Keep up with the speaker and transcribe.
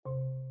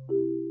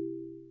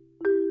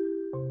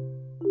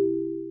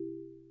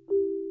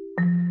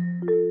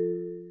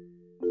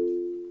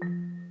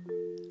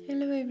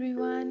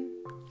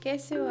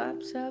कैसे हो आप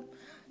सब।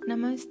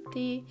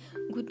 नमस्ते,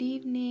 गुड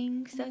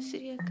इवनिंग, सत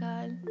श्री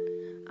अकाल।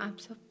 आप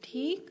सब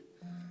ठीक?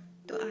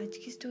 तो आज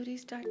की स्टोरी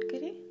स्टार्ट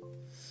करें।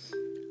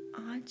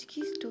 आज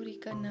की स्टोरी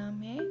का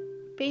नाम है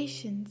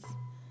पेशेंस।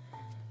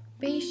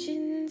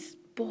 पेशेंस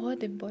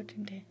बहुत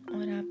इम्पोर्टेंट है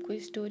और आपको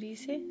इस स्टोरी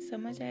से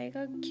समझ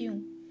आएगा क्यों।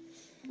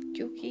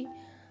 क्योंकि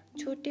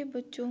छोटे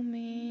बच्चों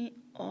में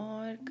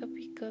और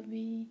कभी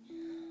कभी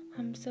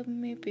हम सब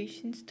में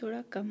पेशेंस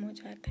थोड़ा कम हो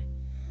जाता है,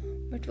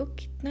 बट वो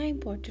कितना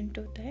इम्पोर्टेंट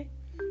होता है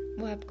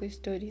वो आपको इस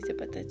स्टोरी से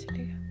पता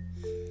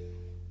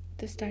चलेगा।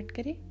 तो स्टार्ट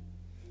करें।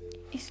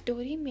 इस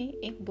स्टोरी में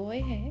एक बॉय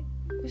है,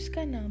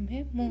 उसका नाम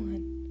है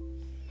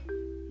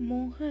मोहन।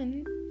 मोहन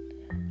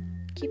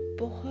की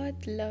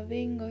बहुत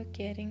लविंग और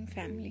केयरिंग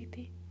फैमिली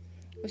थी।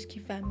 उसकी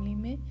फैमिली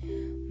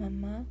में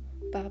मम्मा,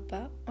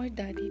 पापा और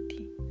दादी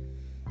थी।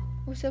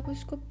 वो सब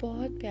उसको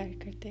बहुत प्यार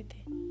करते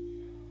थे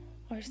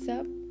और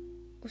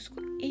सब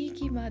उसको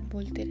एक ही बात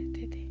बोलते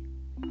रहते थे,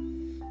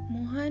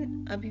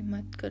 मोहन अभी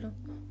मत करो,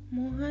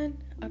 मोहन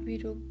अभी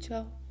रुक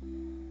जाओ,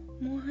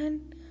 मोहन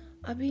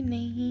अभी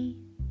नहीं।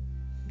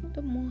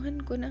 तो मोहन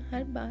को ना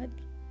हर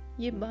बात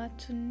ये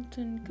बात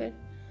सुनकर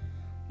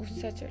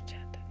गुस्सा चढ़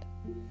जाता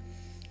था।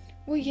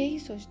 वो यही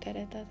सोचता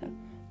रहता था,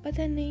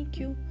 पता नहीं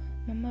क्यों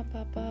मम्मा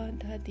पापा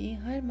दादी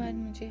हर बार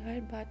मुझे हर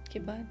बात के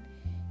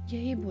बाद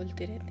यही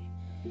बोलते रहते,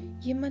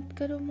 ये मत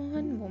करो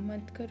मोहन, वो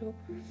मत करो,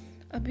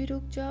 अभी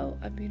रुक जाओ,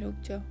 अभी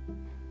रुक जाओ।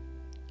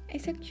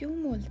 ऐसा क्यों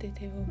बोलते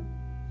थे वो?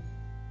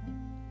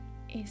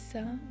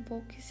 ऐसा वो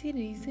किसी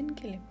रीजन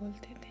के लिए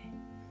बोलते थे।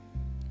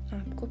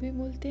 आपको भी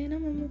बोलते हैं ना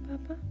मम्मा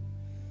पापा,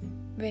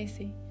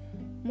 वैसे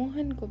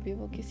मोहन को भी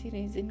वो किसी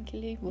रीजन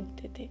के लिए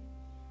बोलते थे।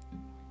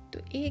 तो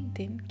एक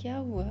दिन क्या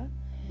हुआ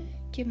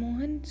कि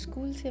मोहन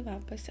स्कूल से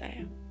वापस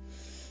आया।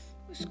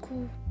 उसको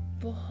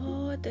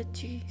बहुत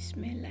अच्छी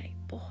स्मेल आई,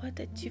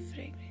 बहुत अच्छी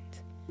फ्रेग्रेंस।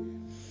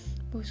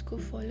 वो उसको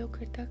फॉलो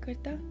करता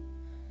करता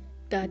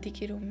दादी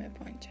के रूम में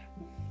पहुंचा।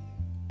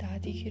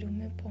 दादी के रूम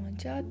में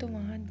पहुंचा तो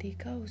वहां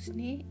देखा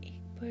उसने एक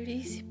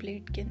बड़ी सी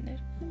प्लेट के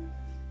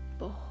अंदर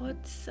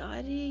बहुत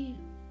सारे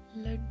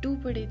लड्डू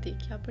पड़े थे।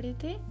 क्या पड़े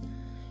थे?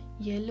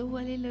 येलो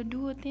वाले लड्डू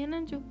होते हैं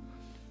ना, जो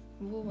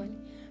वो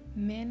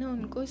वाले। मैं ना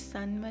उनको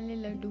सन वाले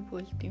लड्डू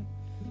बोलती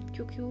हूँ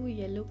क्योंकि वो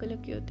येलो कलर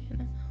के होते हैं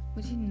ना,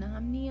 मुझे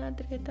नाम नहीं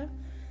याद रहता,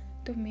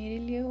 तो मेरे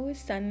लिए वो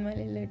सन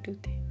वाले लड्डू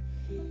थे।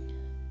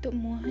 तो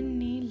मोहन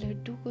ने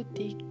लड्डू को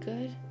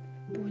देखकर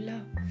बोला,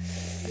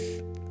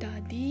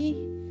 दादी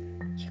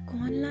ये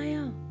कौन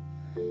लाया,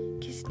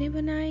 किसने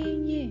बनाया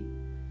ये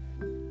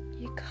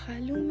खा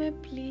लूं मैं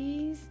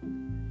प्लीज?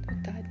 तो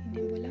दादी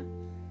ने बोला,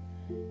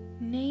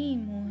 नहीं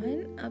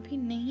मोहन अभी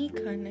नहीं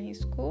खाना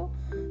इसको,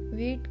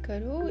 वेट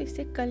करो,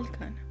 इसे कल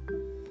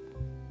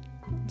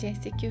खाना।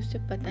 जैसे कि उसे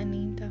पता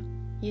नहीं था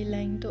ये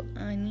लाइन तो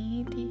आनी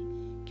ही थी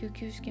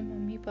क्योंकि उसके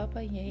मम्मी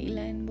पापा यही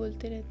लाइन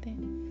बोलते रहते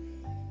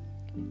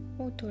हैं।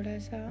 वो थोड़ा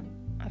सा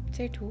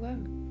अपसेट हुआ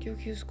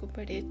क्योंकि उसको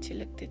बड़े अच्छे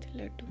लगते थे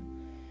लड्डू,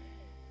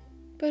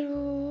 पर वो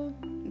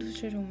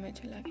दूसरे रूम में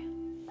चला गया।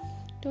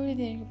 थोड़ी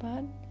देर के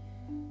बाद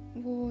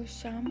वो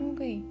शाम हो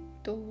गई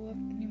तो वो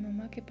अपनी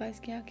मम्मा के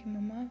पास गया कि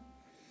मम्मा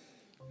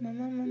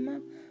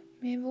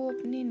मैं वो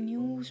अपने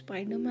न्यू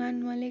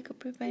स्पाइडरमैन वाले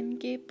कपड़े पहन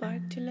के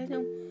पार्क चला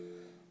जाऊं,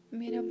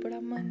 मेरा बड़ा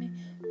मन है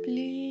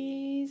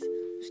प्लीज।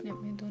 उसने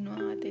अपने दोनों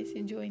हाथ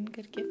ऐसे ज्वाइन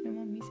करके अपने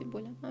मम्मी से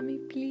बोला, मम्मी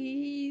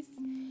प्लीज।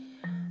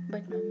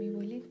 बट मम्मी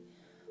बोली,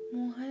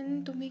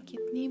 मोहन तुम्हें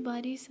कितनी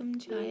बारी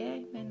समझाया है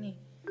मैंने,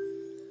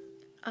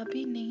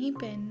 अभी नहीं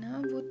पहनना,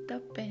 वो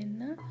तब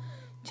पहनना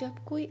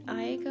जब कोई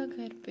आएगा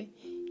घर पे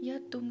या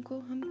तुमको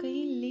हम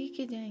कहीं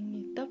लेके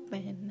जाएंगे तब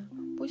पहनना,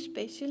 वो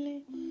स्पेशल है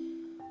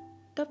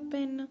तब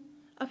पहनना।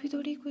 अभी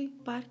थोड़ी कोई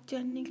पार्क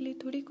जाने के लिए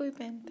थोड़ी कोई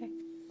पहनता है।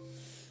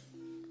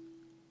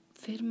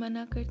 फिर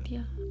मना कर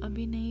दिया,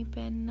 अभी नहीं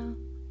पहनना,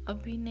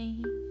 अभी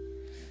नहीं।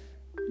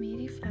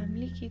 मेरी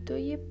फैमिली की तो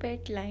ये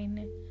पेट लाइन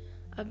है,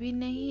 अभी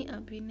नहीं,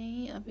 अभी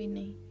नहीं, अभी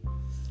नहीं,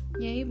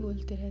 यही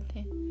बोलते रहते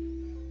हैं।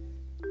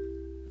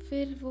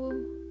 फिर वो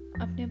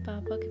अपने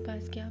पापा के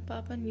पास गया।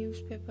 पापा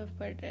न्यूज़पेपर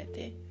पढ़ रहे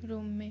थे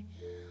रूम में,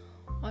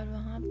 और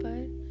वहाँ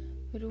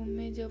पर रूम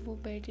में जब वो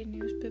बैठे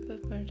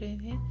न्यूज़पेपर पढ़ रहे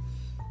थे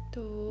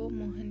तो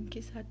मोहन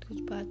के साथ कुछ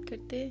बात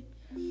करते,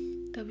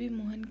 तभी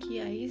मोहन की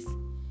आईज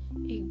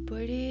एक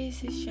बड़े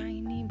से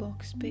शाइनी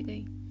बॉक्स पे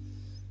गई।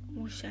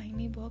 वो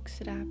शाइनी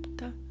बॉक्स रैप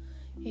था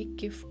एक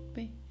गिफ्ट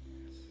में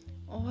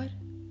और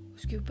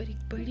उसके ऊपर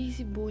एक बड़ी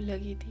सी बो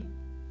लगी थी।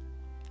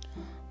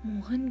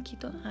 मोहन की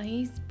तो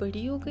आईज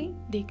बड़ी हो गई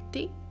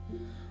देखते।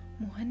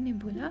 मोहन ने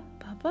बोला,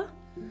 पापा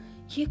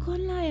ये कौन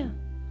लाया?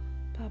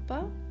 पापा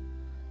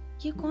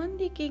ये कौन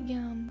देके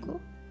गया हमको,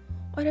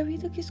 और अभी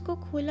तक इसको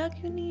खोला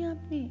क्यों नहीं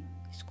आपने?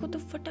 इसको तो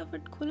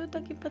फटाफट खोलो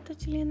ताकि पता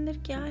चले अंदर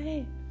क्या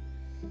है।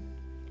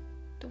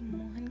 तो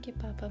मोहन के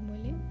पापा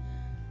बोले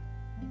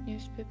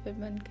न्यूज़पेपर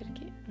बंद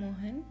करके,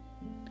 मोहन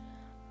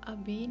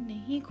अभी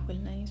नहीं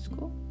खोलना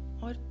इसको,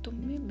 और तुम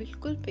में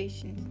बिल्कुल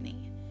पेशेंस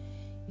नहीं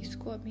है,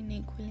 इसको अभी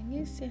नहीं खोलेंगे,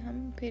 इससे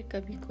हम फिर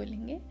कभी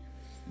खोलेंगे।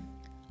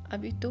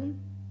 अभी तुम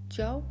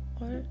जाओ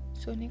और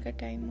सोने का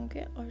टाइम हो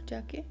गया और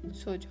जाके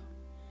सो जाओ।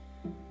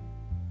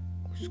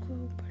 उसको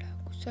बड़ा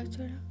गुस्सा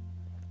चढ़ा,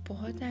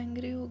 बहुत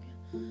एंग्री हो गया।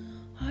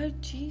 हर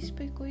चीज़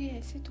पे कोई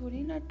ऐसे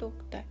थोड़ी ना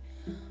टोकता है,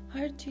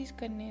 हर चीज़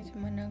करने से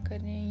मना कर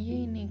रहे हैं,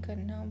 ये नहीं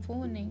करना,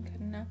 वो नहीं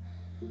करना,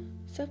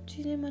 सब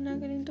चीज़ें मना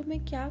करें तो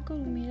मैं क्या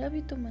करूँ, मेरा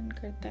भी तो मन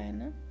करता है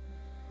ना।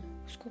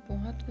 उसको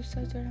बहुत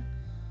गुस्सा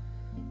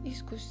चढ़ा।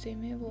 इस गुस्से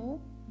में वो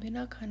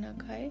बिना खाना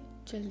खाए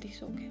जल्दी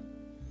सो गया।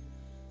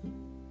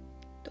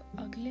 तो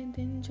अगले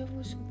दिन जब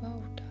वो सुबह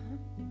उठा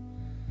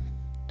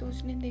तो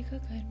उसने देखा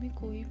घर में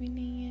कोई भी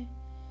नहीं है।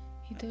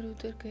 इधर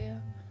उधर गया,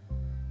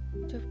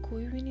 जब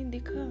कोई भी नहीं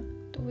दिखा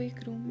तो वो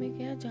एक रूम में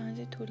गया जहाँ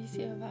से थोड़ी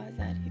सी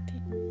आवाज़ आ रही थी।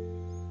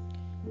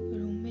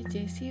 रूम में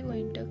जैसे ही वो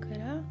एंटर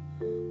करा,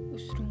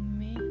 उस रूम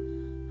में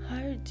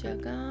हर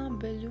जगह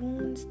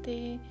बैलून्स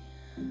थे,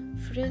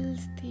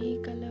 फ्रिल्स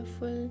थी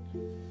कलरफुल,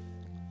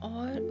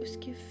 और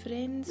उसके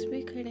फ्रेंड्स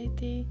भी खड़े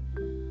थे।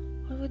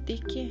 और वो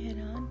देख के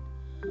हैरान,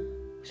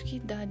 उसकी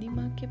दादी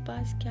माँ के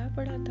पास क्या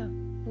पड़ा था,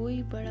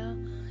 वही बड़ा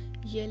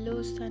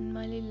येलो सन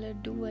वाले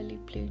लड्डू वाली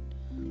प्लेट।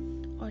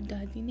 और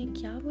दादी ने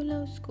क्या बोला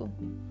उसको।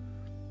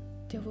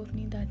 जब वो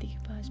अपनी दादी के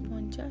पास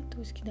पहुंचा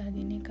तो उसकी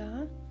दादी ने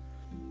कहा,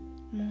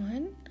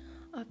 मोहन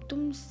अब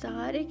तुम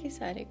सारे के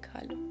सारे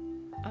खा लो,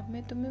 अब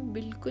मैं तुम्हें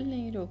बिल्कुल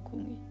नहीं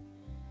रोकूंगी।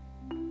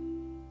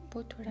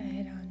 वो थोड़ा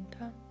हैरान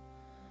था।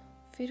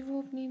 फिर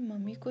वो अपनी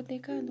मम्मी को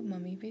देखा तो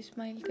मम्मी भी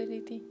स्माइल कर रही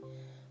थी।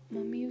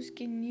 मम्मी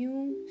उसके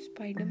न्यू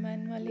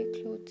स्पाइडरमैन वाले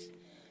क्लोथ्स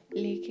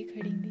लेके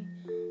खड़ी थी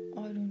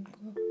और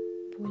उनको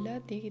बोला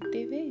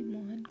देते हुए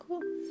मोहन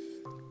को,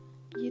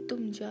 ये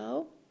तुम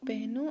जाओ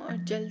पहनो और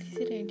जल्दी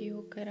से रेडी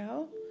होकर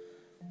आओ।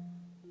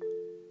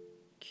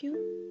 क्यों?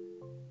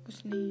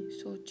 उसने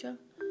सोचा,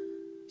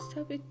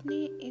 सब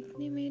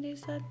इतने मेरे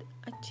साथ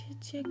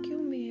अच्छे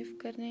क्यों बिहेव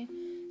कर रहे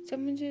हैं, सब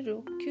मुझे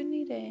रोक क्यों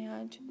नहीं रहे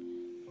आज।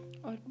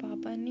 और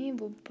पापा ने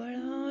वो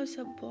बड़ा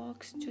सा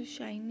बॉक्स जो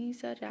शाइनी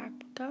सा रैप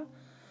था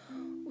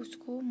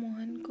उसको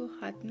मोहन को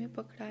हाथ में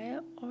पकड़ाया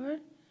और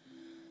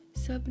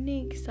सबने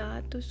एक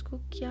साथ उसको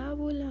क्या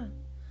बोला,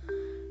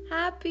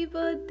 हैप्पी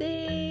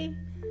बर्थडे।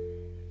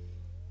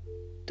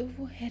 तो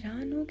वो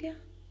हैरान हो गया,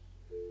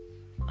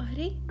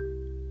 अरे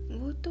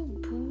वो तो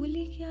भूल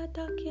ही गया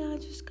था कि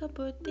आज उसका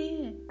बर्थडे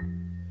है।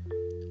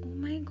 ओह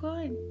माय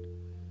गॉड,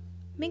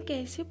 मैं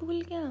कैसे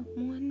भूल गया,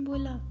 मोहन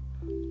बोला।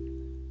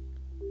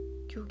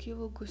 क्योंकि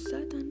वो गुस्सा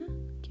था ना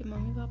कि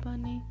मम्मी पापा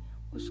ने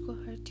उसको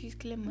हर चीज़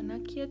के लिए मना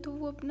किया, तो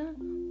वो अपना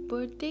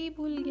बर्थडे ही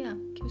भूल गया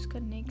कि उसका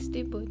नेक्स्ट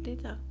डे बर्थडे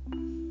था।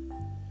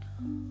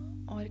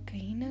 और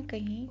कहीं ना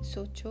कहीं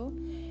सोचो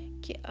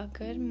कि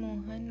अगर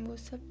मोहन वो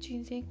सब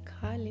चीज़ें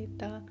खा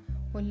लेता,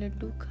 वो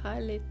लड्डू खा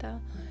लेता,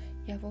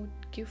 या वो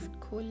गिफ्ट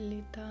खोल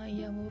लेता,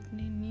 या वो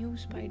अपने न्यू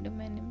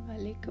स्पाइडरमैन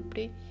वाले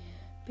कपड़े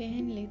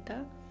पहन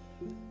लेता,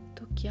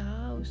 तो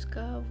क्या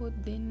उसका वो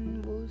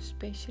दिन वो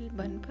स्पेशल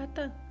बन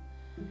पाता?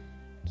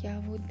 क्या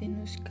वो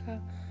दिन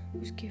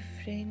उसके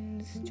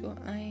फ्रेंड्स जो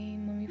आए,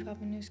 मम्मी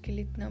पापा ने उसके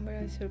लिए इतना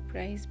बड़ा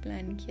सरप्राइज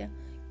प्लान किया,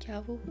 क्या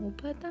वो हो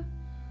पाता?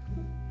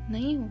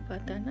 नहीं हो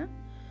पाता ना।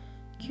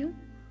 क्यों?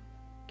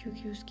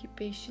 क्योंकि उसकी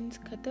पेशेंस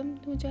ख़त्म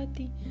हो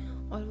जाती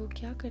और वो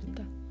क्या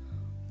करता,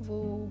 वो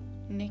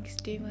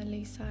नेक्स्ट डे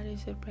वाले सारे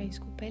सरप्राइज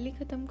को पहले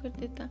ख़त्म कर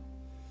देता।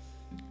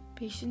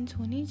 पेशेंस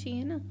होनी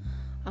चाहिए ना।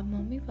 अब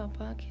मम्मी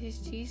पापा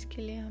किसी चीज़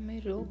के लिए हमें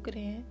रोक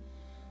रहे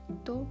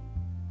हैं तो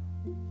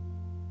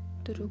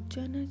रुक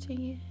जाना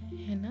चाहिए,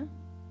 है ना?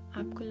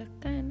 आपको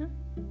लगता है ना?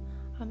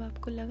 अब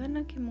आपको लगा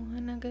ना कि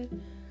मोहन अगर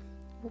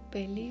वो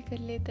पहले ही कर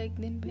लेता एक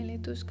दिन पहले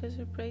तो उसका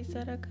सरप्राइज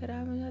सारा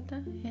खराब हो जाता,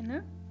 है ना?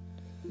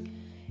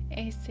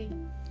 ऐसे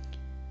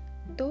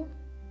तो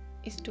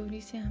इस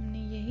स्टोरी से हमने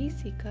यही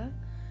सीखा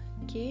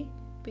कि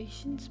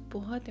पेशेंस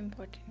बहुत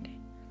इम्पोर्टेंट है।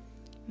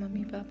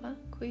 मम्मी पापा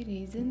कोई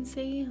रीज़न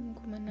से ही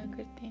हमको मना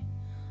करते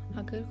हैं।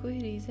 अगर कोई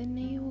रीज़न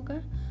नहीं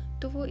होगा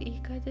तो वो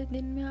एक आधे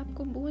दिन में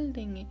आपको बोल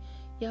देंगे,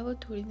 या वो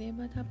थोड़ी देर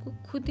बाद आपको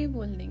खुद ही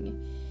बोल देंगे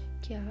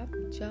कि आप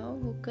जाओ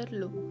वो कर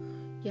लो,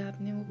 या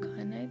आपने वो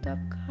खाना है तो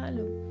आप खा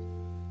लो।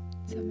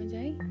 समझ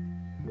आई?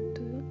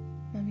 तो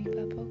मम्मी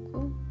पापा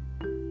को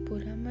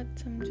बुरा मत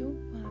समझो,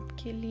 वो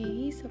आपके लिए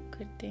ही सब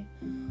करते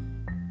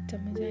हैं।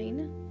 समझ आई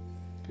ना?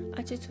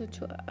 अच्छा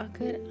सोचो,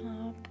 अगर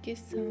आपके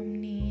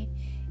सामने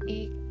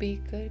एक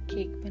बेकर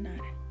केक बना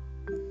रहा है,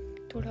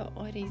 थोड़ा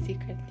और इजी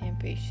करते हैं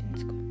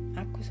पेशेंस को,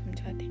 आपको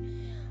समझाते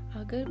हैं।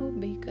 अगर वो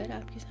बेकर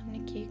आपके सामने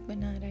केक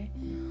बना रहा है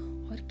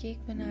और केक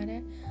बना रहा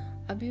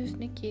है, अभी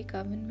उसने केक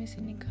ओवन में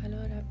से निकाला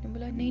और आपने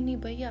बोला नहीं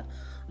भैया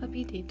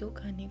अभी दे दो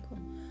खाने को,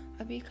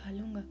 अभी खा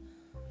लूँगा।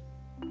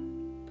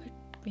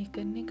 बट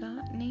बेकर ने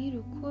कहा नहीं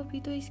रुको, अभी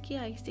तो इसकी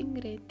आइसिंग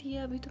रहती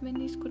है, अभी तो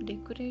मैंने इसको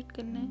डेकोरेट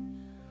करना है।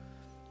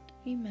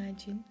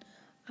 इमेजिन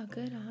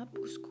अगर आप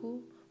उसको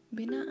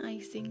बिना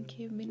आइसिंग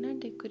के, बिना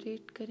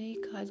डेकोरेट करे ही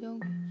खा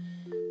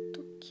जाओगे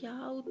तो क्या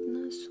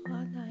उतना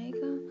स्वाद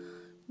आएगा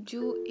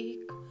जो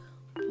एक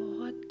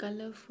बहुत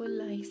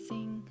कलरफुल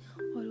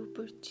आइसिंग और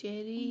ऊपर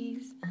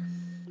चेरीज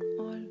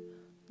और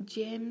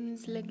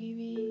जेम्स लगी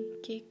हुई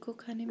केक को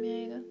खाने में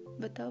आएगा?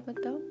 बताओ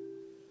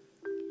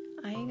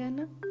आएगा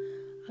ना?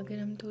 अगर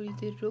हम थोड़ी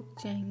देर रुक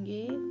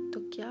जाएंगे तो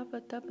क्या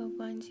पता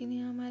भगवान जी ने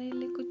हमारे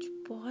लिए कुछ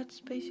बहुत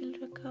स्पेशल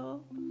रखा हो।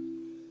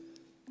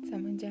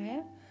 समझ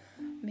आया?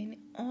 मैंने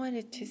और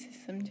अच्छे से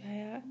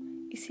समझाया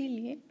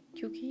इसीलिए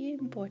क्योंकि ये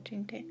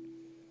इम्पोर्टेंट है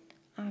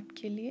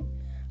आपके लिए।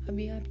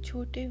 अभी आप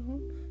छोटे हो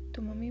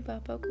तो मम्मी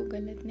पापा को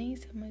गलत नहीं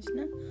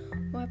समझना,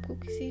 वो आपको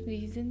किसी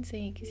रीज़न से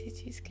ही किसी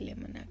चीज़ के लिए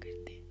मना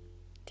करते हैं,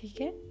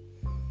 ठीक है?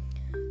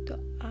 तो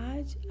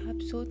आज आप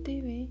सोते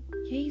हुए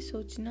यही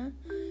सोचना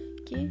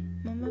कि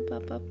मम्मा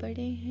पापा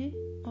बड़े हैं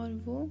और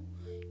वो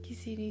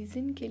किसी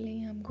रीज़न के लिए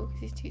हमको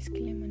किसी चीज़ के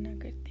लिए मना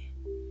करते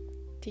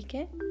हैं, ठीक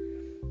है?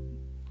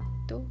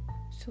 तो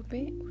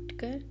सुबह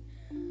उठकर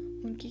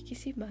उनकी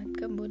किसी बात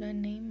का बुरा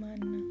नहीं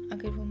मानना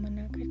अगर वो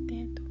मना करते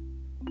हैं तो,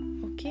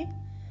 ओके?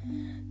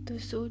 तो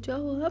सो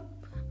जाओ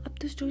अब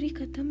तो स्टोरी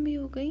ख़त्म भी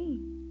हो गई।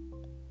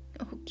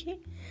 Okay,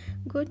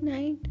 good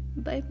night,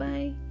 bye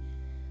bye,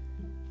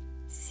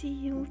 C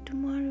you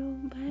tomorrow,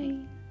 bye.